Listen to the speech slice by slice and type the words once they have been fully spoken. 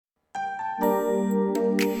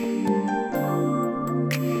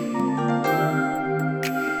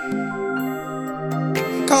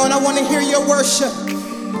on, I want to hear your worship.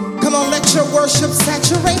 Come on, let your worship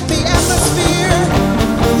saturate the atmosphere.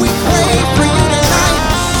 We pray for you tonight.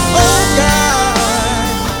 Oh God.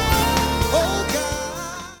 Oh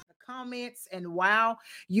God. Comments, and wow,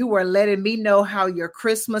 you were letting me know how your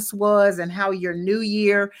Christmas was and how your New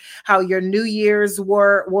Year's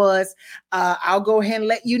was. I'll go ahead and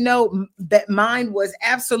let you know that mine was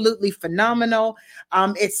absolutely phenomenal.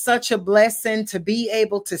 It's such a blessing to be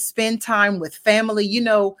able to spend time with family. You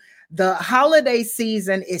know, the holiday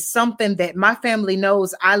season is something that my family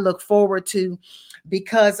knows I look forward to,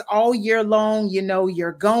 because all year long, you know,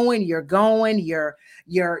 you're doing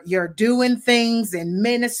things in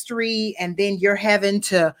ministry, and then you're having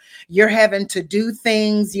to do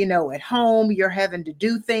things, you know, at home. You're having to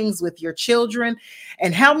do things with your children.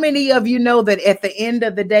 And how many of you know that at the end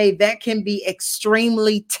of the day, that can be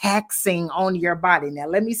extremely taxing on your body? Now,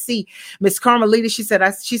 let me see. Miss Carmelita, she said,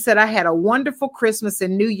 I had a wonderful Christmas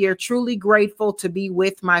and New Year, truly grateful to be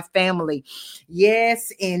with my family.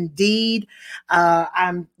 Yes, indeed.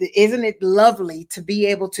 Isn't it lovely to be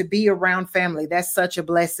able to be around family? That's such a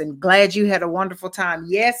blessing. Glad you had a wonderful time.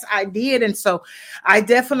 Yes, I did. And so I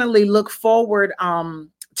definitely look forward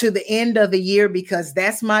to the end of the year, because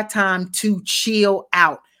that's my time to chill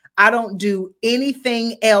out. I don't do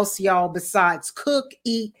anything else, y'all, besides cook,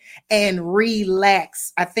 eat, and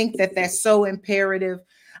relax. I think that that's so imperative.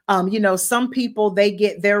 You know, some people, they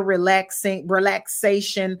get their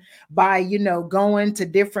relaxation by, you know, going to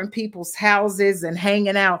different people's houses and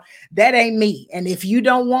hanging out. That ain't me. And if you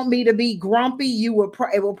don't want me to be grumpy, it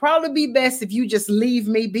will probably be best if you just leave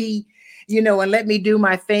me be, you know, and let me do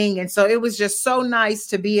my thing. And so it was just so nice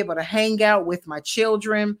to be able to hang out with my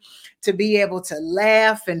children, to be able to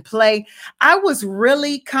laugh and play. I was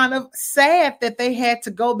really kind of sad that they had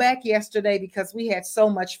to go back yesterday, because we had so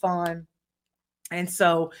much fun. And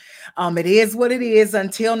so it is what it is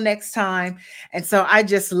until next time. And so I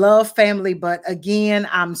just love family. But again,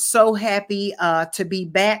 I'm so happy to be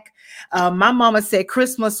back. My mama said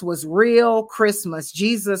Christmas was real Christmas.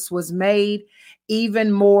 Jesus was made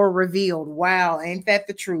even more revealed. Wow. Ain't that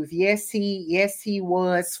the truth? Yes, he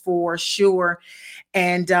was, for sure.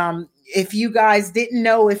 And if you guys didn't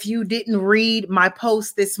know, if you didn't read my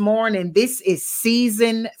post this morning, this is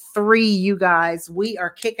season 3, you guys. We are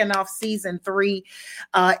kicking off season 3.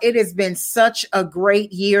 It has been such a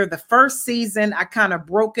great year. The first season, I kind of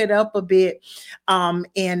broke it up a bit.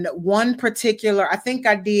 In one particular, I think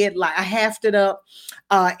I did, like, I halved it up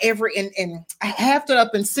I halved it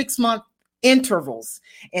up in 6-month intervals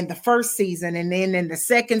in the first season. And then in the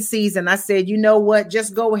second season, I said, you know what,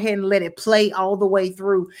 just go ahead and let it play all the way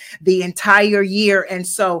through the entire year. And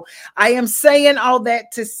so I am saying all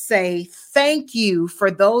that to say thank you for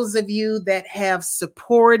those of you that have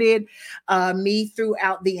supported me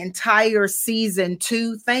throughout the entire season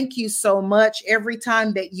 2. Thank you so much. Every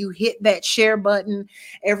time that you hit that share button,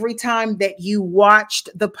 every time that you watched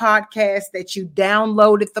the podcast, that you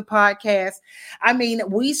downloaded the podcast, I mean,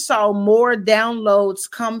 we saw more downloads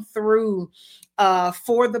come through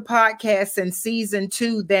for the podcast in season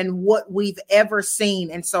 2 than what we've ever seen.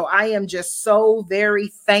 And so I am just so very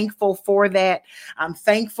thankful for that. I'm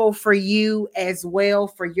thankful for you as well,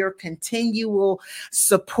 for your continual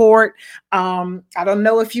support. I don't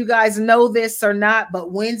know if you guys know this or not,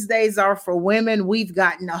 but Wednesdays are for women. We've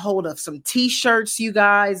gotten a hold of some t-shirts, you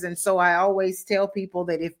guys. And so I always tell people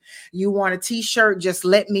that if you want a t-shirt, just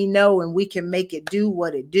let me know and we can make it do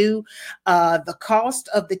what it do. The cost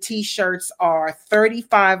of the t-shirts are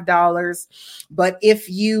 $35, but if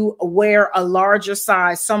you wear a larger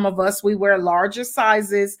size, some of us, we wear larger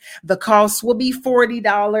sizes, the cost will be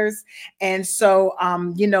 $40. And so,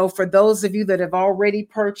 you know, for those of you that have already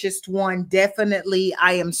purchased one, definitely,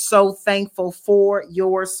 I am so thankful for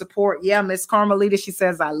your support. Yeah, Miss Carmelita, she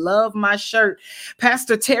says, I love my shirt.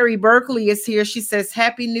 Pastor Terry Berkeley is here. She says,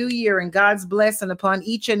 Happy New Year and God's blessing upon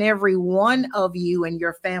each and every one of you and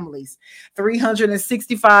your families.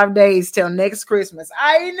 365 days till next Christmas.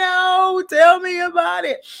 I know. Tell me about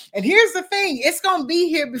it. And here's the thing. It's going to be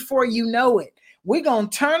here before you know it. We're going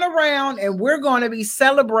to turn around and we're going to be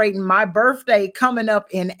celebrating my birthday coming up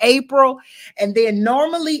in April. And then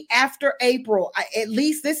normally after April, at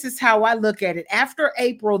least this is how I look at it. After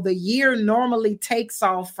April, the year normally takes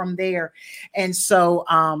off from there. And so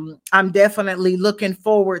I'm definitely looking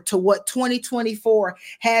forward to what 2024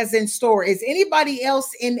 has in store. Is anybody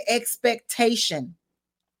else in expectation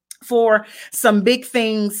for some big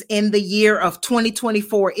things in the year of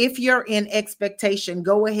 2024. If you're in expectation,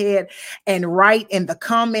 go ahead and write in the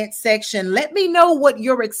comment section. Let me know what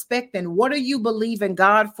you're expecting. What are you believing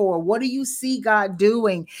God for? What do you see God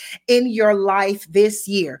doing in your life this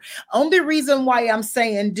year? Only reason why I'm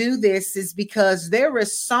saying do this is because there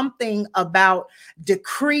is something about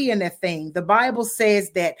decreeing a thing. The Bible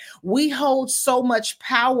says that we hold so much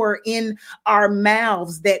power in our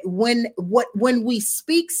mouths that when we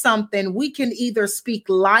speak something, we can either speak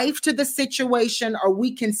life to the situation or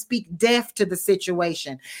we can speak death to the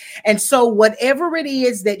situation. And so whatever it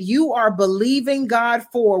is that you are believing God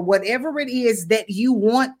for, whatever it is that you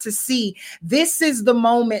want to see, this is the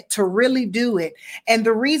moment to really do it. And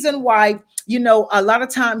the reason why, a lot of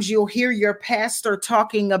times you'll hear your pastor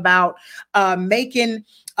talking about making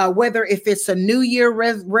whether if it's a New Year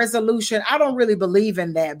resolution. I don't really believe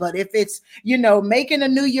in that, but if it's, making a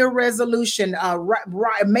New Year resolution,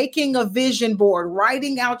 making a vision board,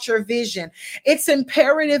 writing out your vision, it's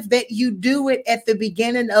imperative that you do it at the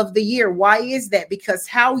beginning of the year. Why is that? Because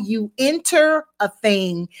how you enter a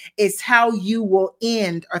thing is how you will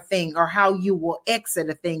end a thing or how you will exit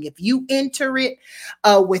a thing. If you enter it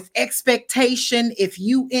with expectation, if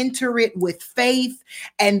you enter it with faith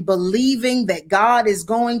and believing that God is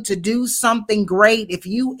going to do something great, if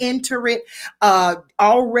you enter it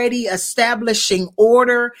already establishing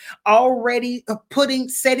order, already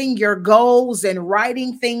setting your goals and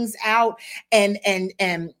writing things out and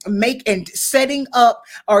setting up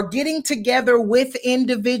or getting together with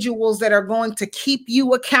individuals that are going to keep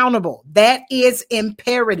you accountable. That is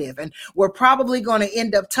imperative. And we're probably going to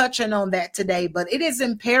end up touching on that today, but it is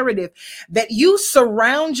imperative that you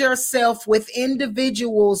surround yourself with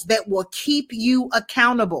individuals that will keep you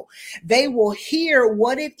accountable. They will hear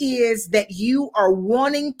what it is that you are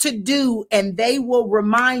wanting to do, and they will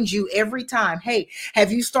remind you every time, hey,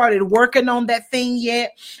 have you started working on that thing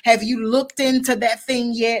yet? Have you looked into that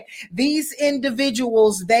thing yet? These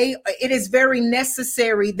individuals, it is very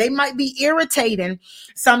necessary. They might be irritating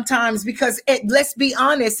sometimes because let's be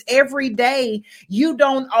honest, every day you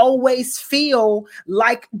don't always feel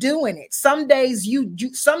like doing it. Some days you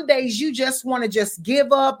just want to just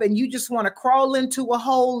give up and you just want to crawl into a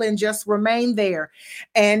hole and just remain there.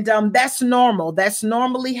 And that's normal. That's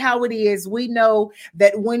normally how it is. We know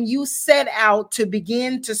that when you set out to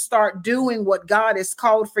begin to start doing what God has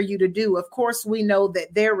called for you to do, of course, we know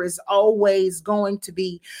that there is always going to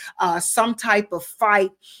be some type of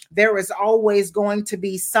fight. There is always going to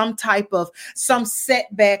be some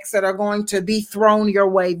setbacks that are going to be thrown your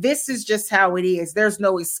way. This is just how it is. There's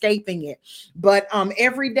no escaping it. But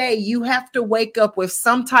every day you have to wake up with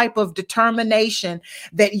some type of determination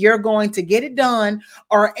that you're going to get it done,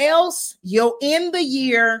 or else you'll end the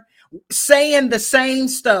year saying the same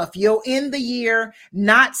stuff. You'll end the year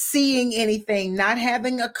not seeing anything, not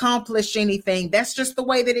having accomplished anything. That's just the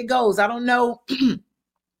way that it goes. I don't know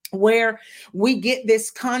where we get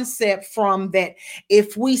this concept from that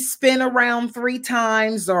if we spin around 3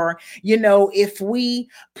 times, or if we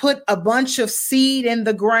put a bunch of seed in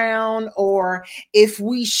the ground, or if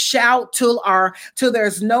we shout till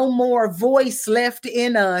there's no more voice left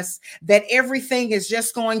in us, that everything is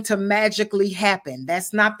just going to magically happen.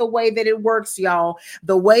 That's not the way that it works, y'all.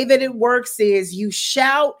 The way that it works is you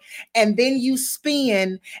shout and then you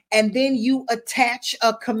spin and then you attach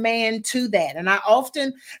a command to that. And I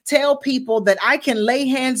often tell people that I can lay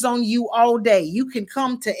hands on you all day. You can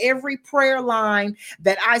come to every prayer line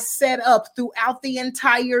that I set up throughout the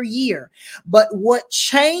entire year. But what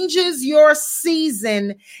changes your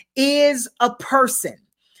season is a person.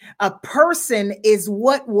 A person is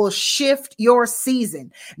what will shift your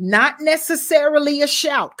season, not necessarily a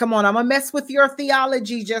shout. Come on, I'm going to mess with your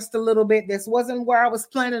theology just a little bit. This wasn't where I was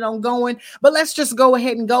planning on going, but let's just go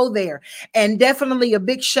ahead and go there. And definitely a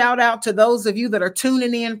big shout out to those of you that are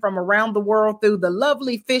tuning in from around the world through the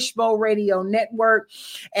lovely Fishbowl Radio Network.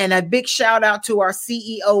 And a big shout out to our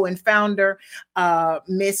CEO and founder,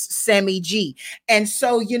 Miss Sammy G. And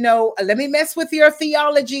so, let me mess with your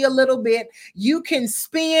theology a little bit. You can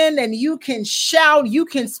spin and you can shout, you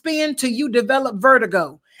can spin till you develop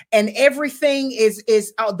vertigo and everything is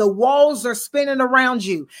the walls are spinning around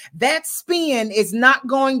you. That spin is not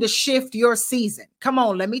going to shift your season. Come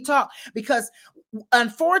on, let me talk, because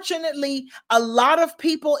unfortunately, a lot of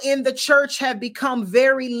people in the church have become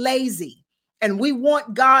very lazy. And we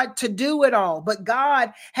want God to do it all, but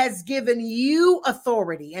God has given you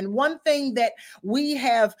authority. And one thing that we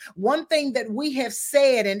have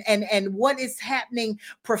said and what is happening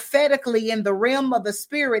prophetically in the realm of the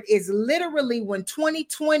spirit is literally when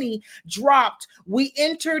 2020 dropped, we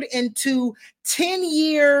entered into 10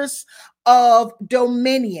 years of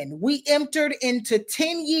dominion. We entered into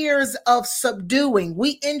 10 years of subduing.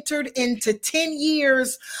 We entered into 10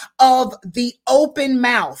 years of the open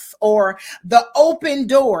mouth or the open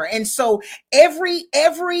door. And so everything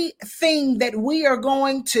that we are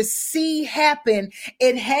going to see happen,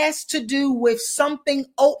 it has to do with something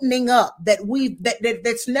opening up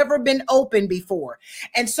that's never been open before.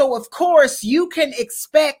 And so of course you can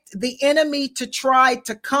expect the enemy to try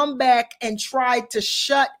to come back and try to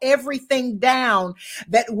shut everything down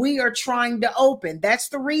that we are trying to open. That's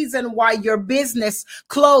the reason why your business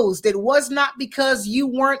closed. It was not because you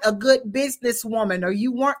weren't a good businesswoman or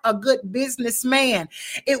you weren't a good businessman.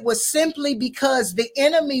 It was simply because the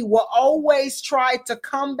enemy will always try to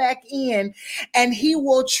come back in, and he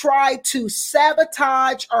will try to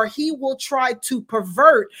sabotage, or he will try to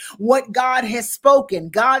pervert what God has spoken.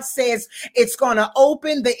 God says it's going to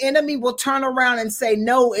open. The enemy will turn around and say,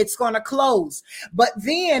 no, it's going to close. But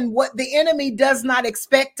then what the enemy does not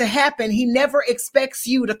expect to happen, he never expects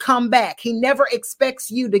you to come back. He never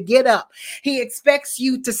expects you to get up. He expects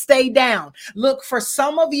you to stay down. Look, for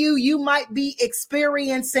some of you, you might be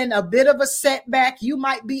experiencing a bit of a setback. You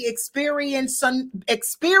might be experiencing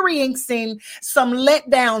some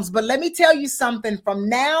letdowns. But let me tell you something, from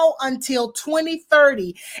now until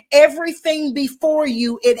 2030, everything before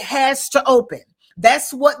you, it has to open.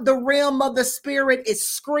 That's what the realm of the spirit is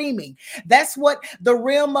screaming. That's what the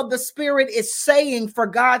realm of the spirit is saying for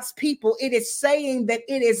God's people. It is saying that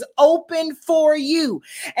it is open for you.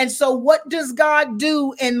 And so what does God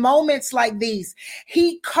do in moments like these?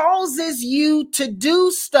 He causes you to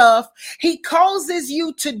do stuff. He causes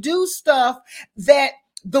you to do stuff that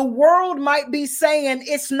the world might be saying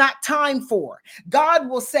it's not time for. God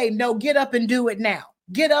will say, no, get up and do it now.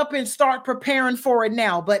 Get up and start preparing for it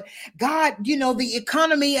now. But God, the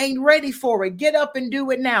economy ain't ready for it. Get up and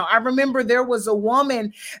do it now. I remember there was a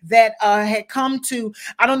woman that had come to,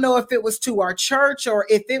 I don't know if it was to our church or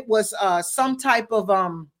if it was some type of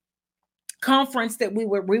conference that we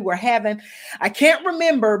were having. I can't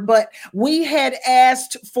remember, but we had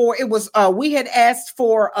asked for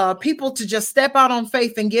people to just step out on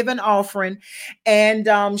faith and give an offering.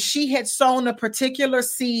 And she had sown a particular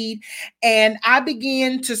seed, and I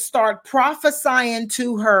began to start prophesying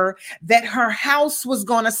to her that her house was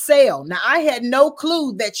going to sell. Now, I had no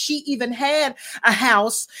clue that she even had a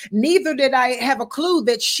house. Neither did I have a clue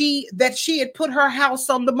that she had put her house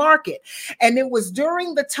on the market. And it was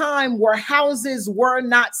during the time where houses were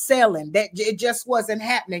not selling, that it just wasn't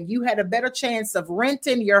happening. You had a better chance of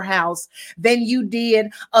renting your house than you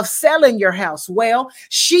did of selling your house. Well,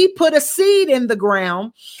 she put a seed in the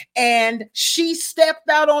ground and she stepped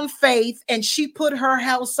out on faith and she put her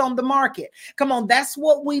house on the market. Come on, that's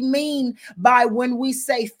what we mean by when we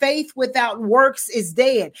say faith without works is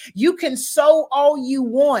dead. You can sow all you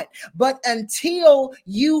want, but until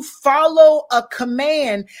you follow a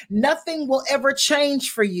command, nothing will ever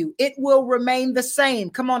change for you. It will remain the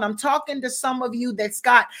same. Come on, I'm talking to some of you that's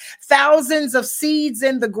got thousands of seeds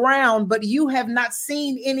in the ground, but you have not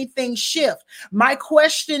seen anything shift. My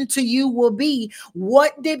question to you will be,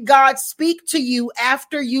 what did God speak to you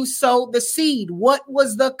after you sowed the seed? What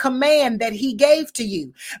was the command that he gave to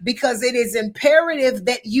you? Because it is imperative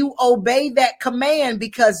that you obey that command,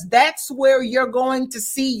 because that's where you're going to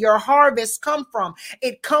see your harvest come from.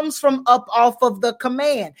 It comes from up off of the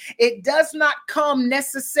command. It does not come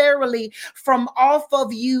necessarily from off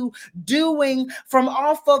of you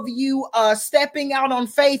stepping out on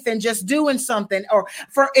faith and just doing something,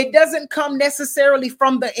 it doesn't come necessarily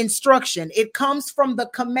from the instruction. It comes from the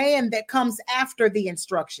command that comes after the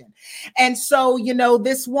instruction. And so,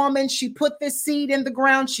 this woman, she put this seed in the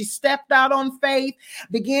ground. She stepped out on faith,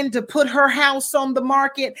 began to put her house on the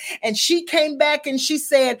market. And she came back and she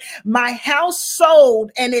said, my house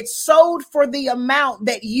sold, and it sold for the amount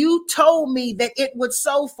that you told me that it would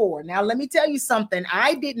sell for. Now, let me tell you something.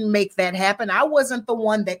 I didn't make that happen. I wasn't the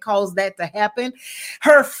one that caused that to happen.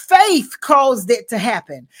 Her faith caused it to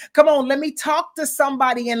happen. Come on, let me talk to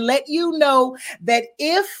somebody and let you know that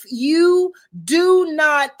if you do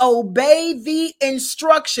not obey the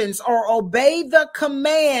instructions or obey the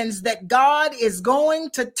commands that God is going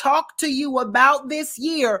to talk to you about this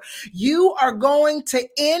year, you're going to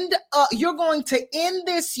end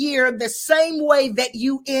this year the same way that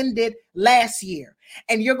you ended last year.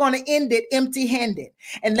 and you're going to end it empty-handed.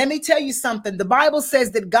 And let me tell you something. The Bible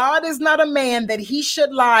says that God is not a man that he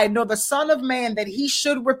should lie, nor the son of man that he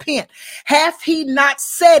should repent. Hath he not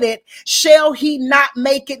said it, shall he not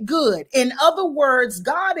make it good? In other words,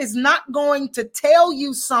 God is not going to tell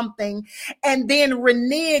you something and then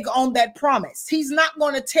renege on that promise. He's not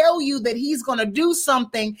going to tell you that he's going to do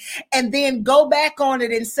something and then go back on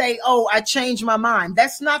it and say, oh, I changed my mind.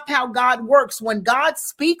 That's not how God works. When God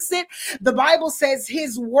speaks it, the Bible says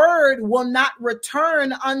his word will not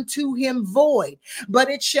return unto him void, but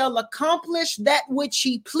it shall accomplish that which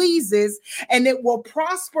he pleases, and it will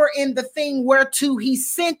prosper in the thing whereto he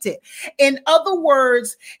sent it. In other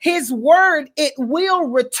words, his word, it will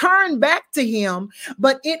return back to him,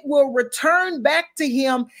 but it will return back to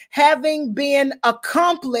him having been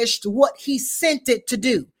accomplished what he sent it to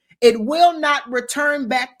do. It will not return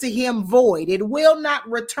back to him void. It will not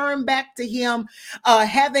return back to him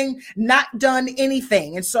having not done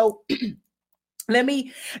anything. And so let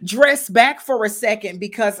me dress back for a second,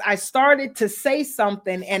 because I started to say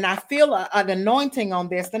something and I feel an anointing on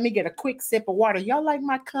this. Let me get a quick sip of water. Y'all like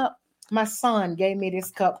my cup? My son gave me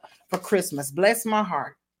this cup for Christmas. Bless my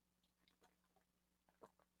heart.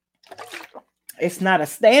 It's not a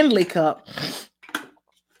Stanley cup.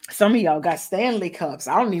 Some of y'all got Stanley cups.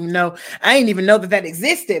 I didn't even know that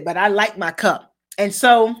existed, but I like my cup. And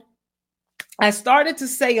so I started to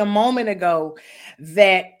say a moment ago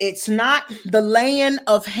that it's not the laying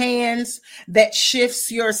of hands that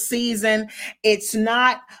shifts your season. It's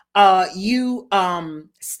not you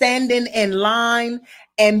standing in line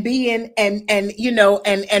and being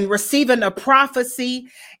and receiving a prophecy.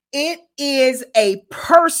 It is a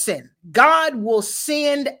person. God will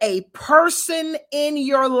send a person in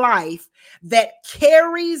your life that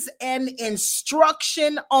carries an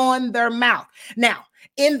instruction on their mouth. Now,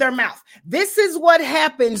 in their mouth. This is what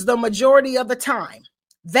happens the majority of the time.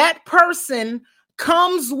 That person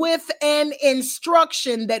comes with an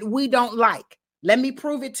instruction that we don't like. Let me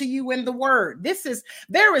prove it to you in the word.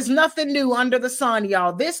 There is nothing new under the sun,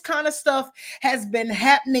 y'all. This kind of stuff has been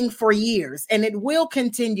happening for years, and it will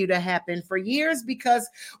continue to happen for years, because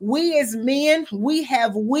we as men, we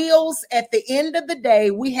have wheels. At the end of the day,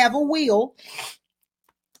 we have a wheel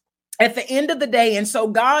at the end of the day. And so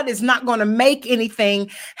God is not going to make anything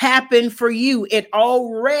happen for you. It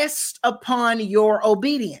all rests upon your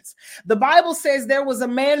obedience. The Bible says there was a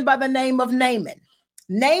man by the name of Naaman.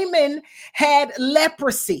 Naaman had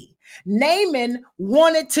leprosy. Naaman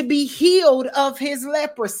wanted to be healed of his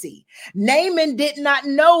leprosy. Naaman did not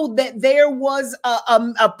know that there was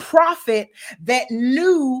a prophet that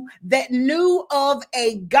knew of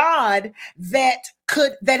a God that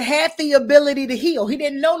had the ability to heal. He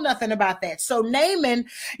didn't know nothing about that. So Naaman,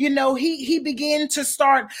 he began to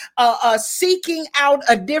start seeking out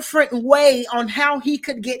a different way on how he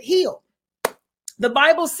could get healed. The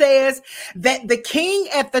Bible says that the king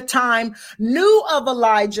at the time knew of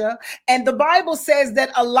Elijah, and the Bible says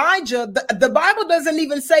that Elijah, the Bible doesn't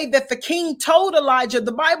even say that the king told Elijah.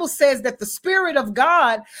 The Bible says that the Spirit of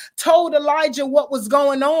God told Elijah what was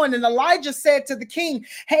going on, and Elijah said to the king,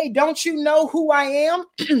 hey, don't you know who I am?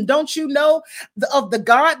 Don't you know of the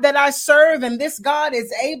God that I serve? And this God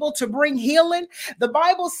is able to bring healing. The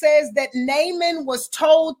Bible says that Naaman was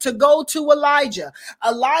told to go to Elijah.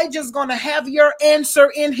 Elijah's going to have your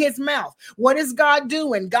answer in his mouth. What is God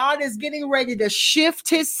doing? God is getting ready to shift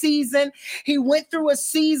his season. He went through a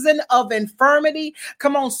season of infirmity.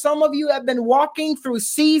 Come on, some of you have been walking through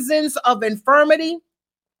seasons of infirmity.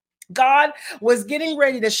 God was getting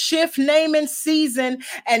ready to shift Naaman's season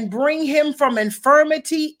and bring him from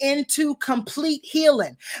infirmity into complete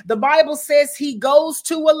healing. The Bible says he goes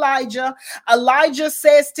to Elijah. Elijah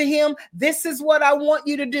says to him, this is what I want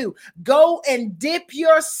you to do. Go and dip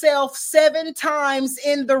yourself 7 times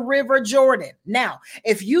in the River Jordan. Now,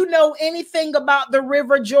 if you know anything about the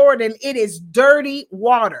River Jordan, it is dirty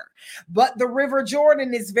water. But the River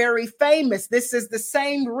Jordan is very famous. This is the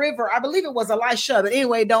same river. I believe it was Elisha, but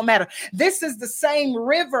anyway, it don't matter. This is the same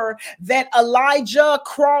river that Elijah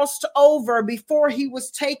crossed over before he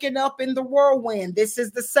was taken up in the whirlwind. This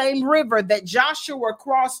is the same river that Joshua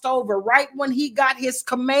crossed over right when he got his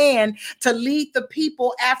command to lead the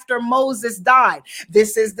people after Moses died.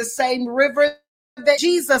 This is the same river that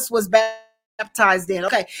Jesus was baptized in.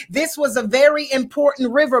 Okay, this was a very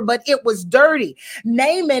important river, but it was dirty.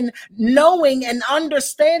 Naaman, knowing and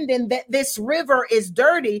understanding that this river is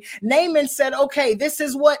dirty, Naaman said, okay, this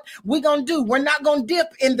is what we're going to do. We're not going to dip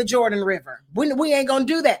in the Jordan River. We ain't going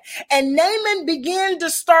to do that. And Naaman began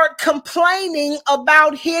to start complaining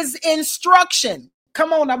about his instruction.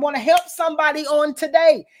 Come on, I want to help somebody on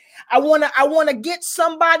today. I want to get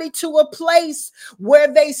somebody to a place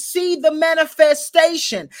where they see the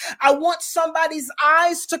manifestation. I want somebody's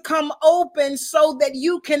eyes to come open so that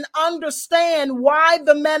you can understand why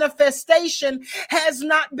the manifestation has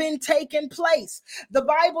not been taking place. The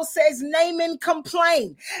Bible says Naaman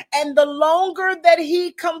complained, and the longer that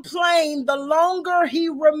he complained, the longer he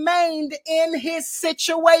remained in his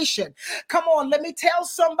situation. Come on, let me tell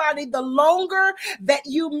somebody, the longer that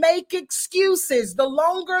you make excuses, the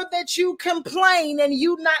longer that you complain and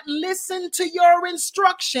you not listen to your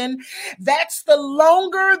instruction, that's the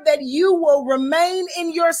longer that you will remain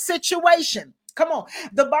in your situation. Come on.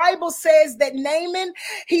 The Bible says that Naaman,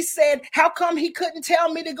 he said, how come he couldn't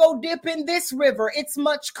tell me to go dip in this river? It's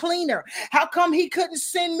much cleaner. How come he couldn't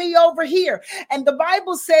send me over here? And the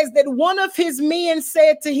Bible says that one of his men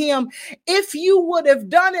said to him, if you would have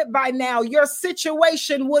done it by now, your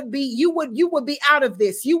situation would be, you would be out of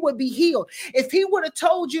this. You would be healed. If he would have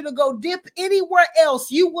told you to go dip anywhere else,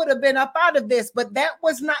 you would have been up out of this. But that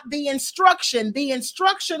was not the instruction. The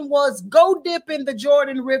instruction was go dip in the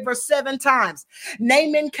Jordan River 7 times.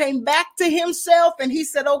 Naaman came back to himself and he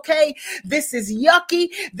said, okay, this is yucky.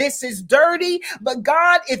 This is dirty. But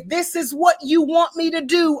God, if this is what you want me to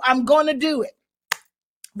do, I'm going to do it.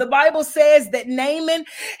 The Bible says that Naaman,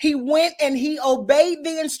 he went and he obeyed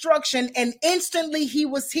the instruction and instantly he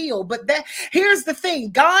was healed. But here's the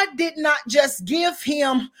thing. God did not just give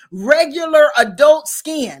him regular adult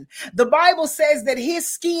skin. The Bible says that his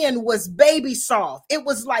skin was baby soft. It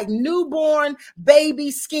was like newborn baby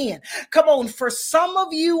skin. Come on, for some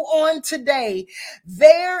of you on today,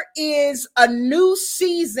 there is a new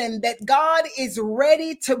season that God is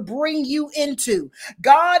ready to bring you into.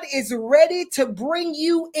 God is ready to bring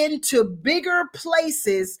you into bigger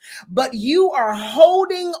places, but you are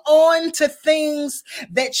holding on to things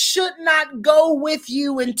that should not go with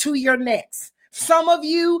you into your next. Some of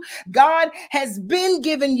you, God has been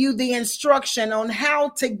giving you the instruction on how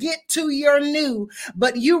to get to your new,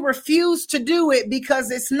 but you refuse to do it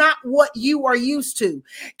because it's not what you are used to.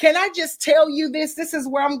 Can I just tell you this? This is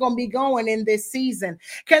where I'm going to be going in this season.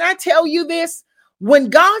 Can I tell you this?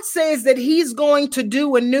 When God says that he's going to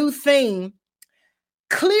do a new thing,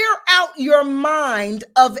 clear out your mind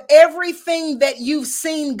of everything that you've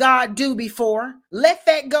seen God do before. Let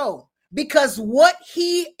that go, because what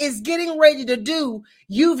he is getting ready to do,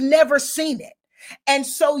 you've never seen it. And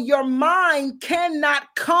so your mind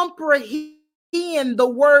cannot comprehend the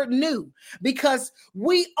word new, because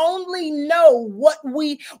we only know what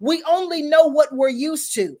we're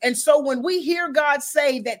used to. And so when we hear God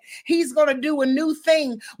say that he's going to do a new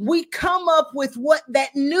thing, we come up with what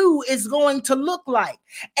that new is going to look like.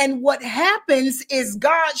 And what happens is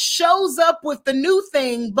God shows up with the new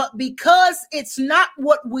thing, but because it's not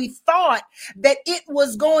what we thought that it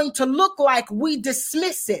was going to look like, we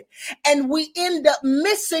dismiss it and we end up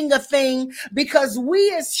missing a thing, because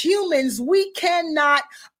we as humans, we cannot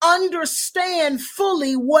understand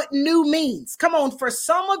fully what new means. Come on, for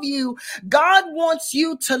some of you, God wants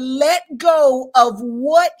you to let go of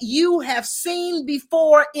what you have seen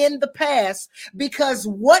before in the past, because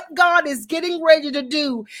what God is getting ready to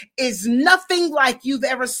do is nothing like you've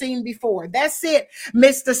ever seen before. That's it,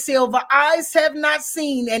 Mr. Silva. Eyes have not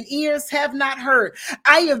seen and ears have not heard.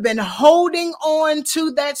 I have been holding on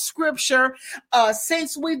to that scripture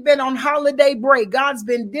since we've been on holiday break. God's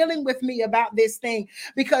been dealing with me about this thing,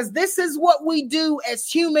 because this is what we do as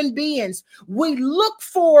human beings. We look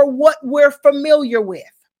for what we're familiar with.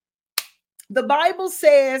 The Bible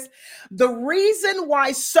says the reason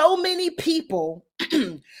why so many people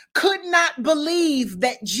could not believe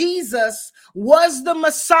that Jesus was the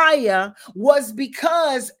Messiah was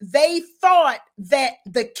because they thought that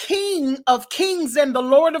the King of Kings and the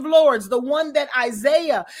Lord of Lords, the one that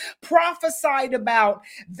Isaiah prophesied about,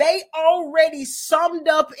 they already summed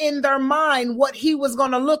up in their mind what he was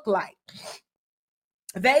going to look like.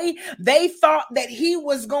 They thought that he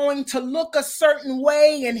was going to look a certain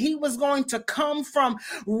way, and he was going to come from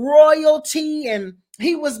royalty, and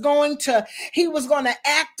he was going to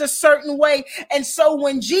act a certain way. And so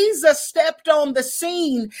when Jesus stepped on the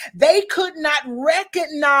scene, they could not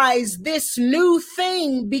recognize this new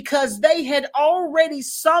thing, because they had already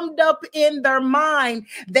summed up in their mind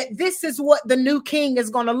that this is what the new king is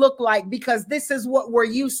going to look like, because this is what we're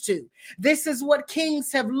used to. This is what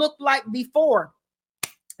kings have looked like before.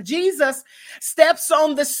 Jesus steps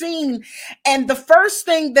on the scene, and the first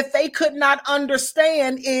thing that they could not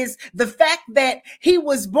understand is the fact that he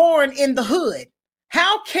was born in the hood.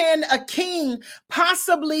 How can a king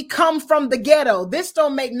possibly come from the ghetto? This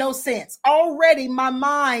don't make no sense. Already my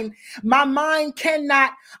mind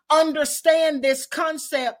cannot understand this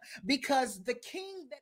concept, because the king